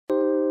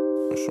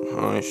Some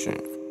high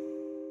shit.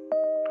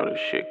 Oh, this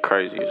shit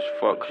crazy as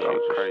fuck, cause I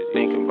was crazy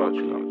thinking about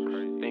you.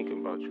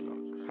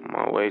 On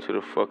my way to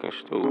the fucking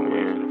stool,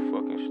 man.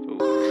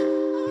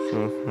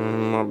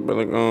 My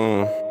brother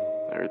gone.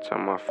 Every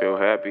time I feel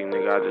happy,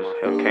 nigga, I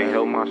just can't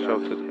help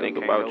myself to think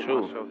about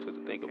you.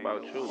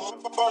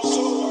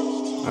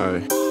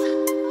 Hey,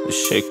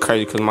 this shit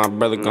crazy cause my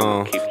brother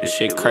gone. This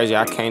shit crazy,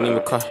 I can't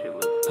even call.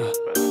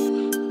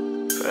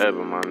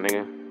 Forever, my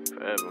nigga.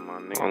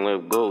 Long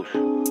live Goose.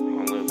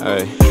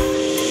 Hey,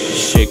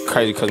 this shit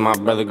crazy cause my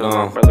brother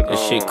gone. This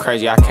shit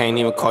crazy, I can't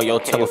even call your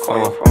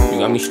telephone. You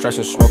got me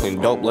stressing,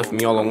 smoking dope, left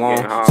me all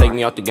alone. Take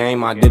me out the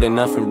game, I did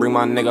enough and bring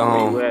my nigga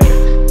home.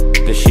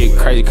 This shit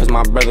crazy cause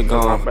my brother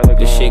gone.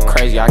 This shit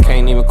crazy, I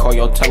can't even call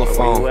your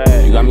telephone.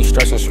 You got me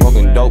stressing,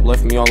 smoking dope,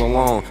 left me all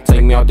alone.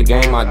 Take me out the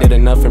game, I did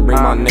enough and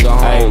bring my nigga home.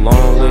 Hey,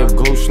 long live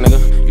Goose,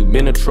 nigga. You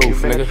been the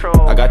truth,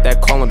 nigga. I got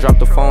that call and dropped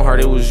the phone,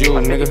 heard it was you,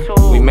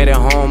 nigga. We made it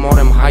home, all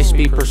them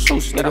high-speed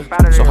pursuits,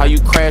 nigga. So how you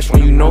crash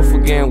when you know for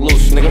getting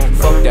loose, nigga?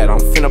 Fuck that, I'm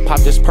finna pop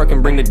this perk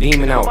and bring the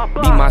demon out.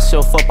 Beat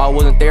myself up, I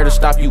wasn't there to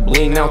stop you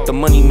bleeding out. The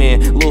money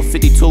man, Lil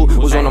 52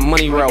 was on a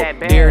money route.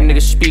 Dare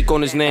nigga speak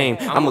on his name,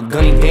 I'm a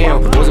gunny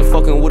down. Wasn't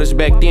fucking with us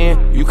back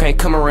then, you can't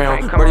come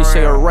around. Brody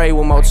say array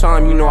one more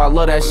time, you know I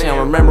love that sound.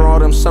 Remember all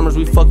them summers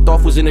we fucked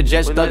off, was in the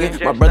Jets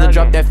thuggin'. My brother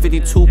dropped that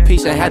 52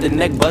 piece and had the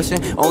neck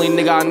bustin'. Only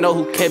nigga I know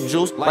who kept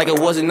juice like it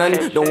wasn't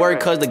nothing. Don't worry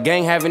cause the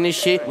gang having this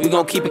shit, we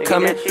gon' keep it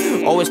coming.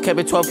 Always kept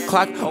it 12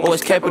 o'clock,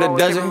 always kept it a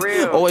dozen.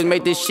 Always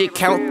make this shit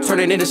count, turn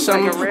it into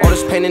something. All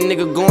this pain a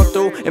nigga going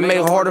through, it make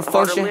it harder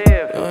function.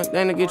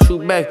 Then to get you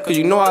back, cause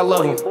you know I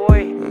love him.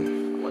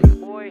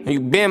 And you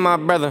been my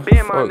brother.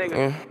 Fuck,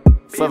 man.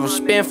 Forever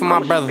spin for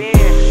my brother.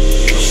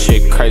 This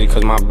shit crazy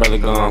cause my brother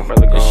gone.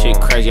 This shit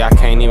crazy, I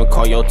can't even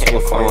call your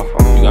telephone.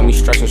 You got me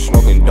stressing,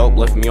 smoking dope,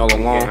 left me all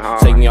alone.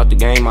 Take me out the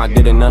game, I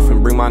did enough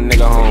and bring my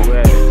nigga home.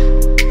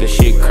 This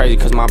shit crazy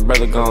cause my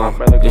brother gone.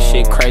 This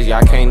shit crazy,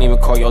 I can't even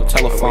call your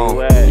telephone.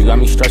 You got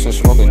me stressing,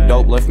 smoking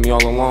dope, left me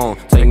all alone.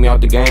 Take me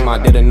out the game, I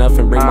did enough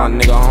and bring my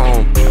nigga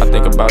home. I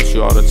think about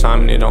you all the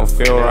time and it don't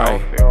feel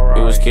right.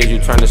 We was kids, you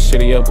turned the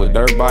city up with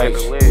dirt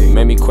bikes. You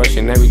made me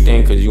question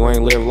everything cause you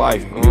ain't live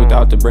life. If you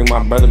without to bring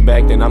my brother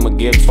back, then I'ma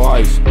give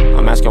twice.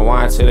 I'm asking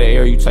why into the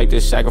air you take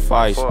this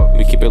sacrifice.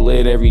 We keep it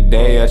lit every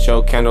day at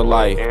your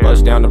candlelight.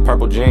 Bust down the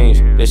purple jeans,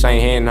 this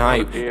ain't hitting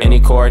hype. Any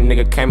chord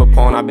nigga came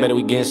upon, I bet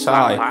we get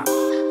inside.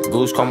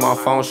 Goose called my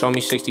phone, show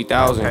me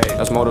 60,000.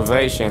 That's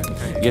motivation.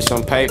 Get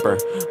some paper.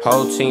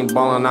 Whole team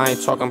ballin', I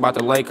ain't talking about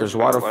the Lakers.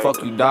 Why the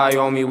fuck you die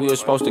on me? We was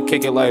supposed to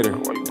kick it later.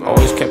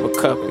 Always kept a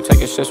cup and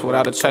taking shits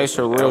without a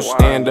chaser. Real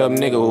stand-up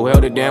nigga who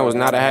held it down was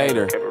not a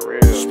hater.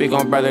 Speak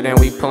on brother, then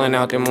we pulling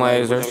out them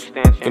lasers.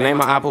 Can name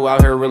my apple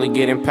out here really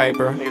getting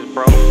paper.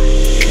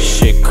 This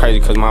shit crazy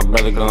cause my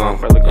brother gone.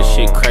 This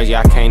shit crazy,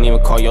 I can't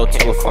even call your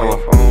telephone.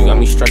 You got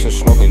me stressing,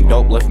 smoking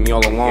dope, left me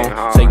all alone.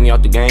 Take me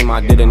out the game,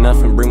 I did enough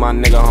and bring my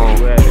nigga home.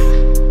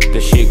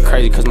 This shit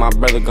crazy cause my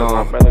brother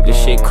gone.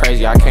 This shit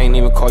crazy, I can't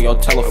even call your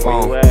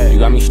telephone. You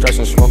got me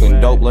stressing,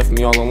 smoking dope, left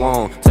me all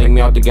alone. Take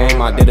me out the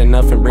game, I did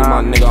enough and bring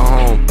my nigga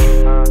home.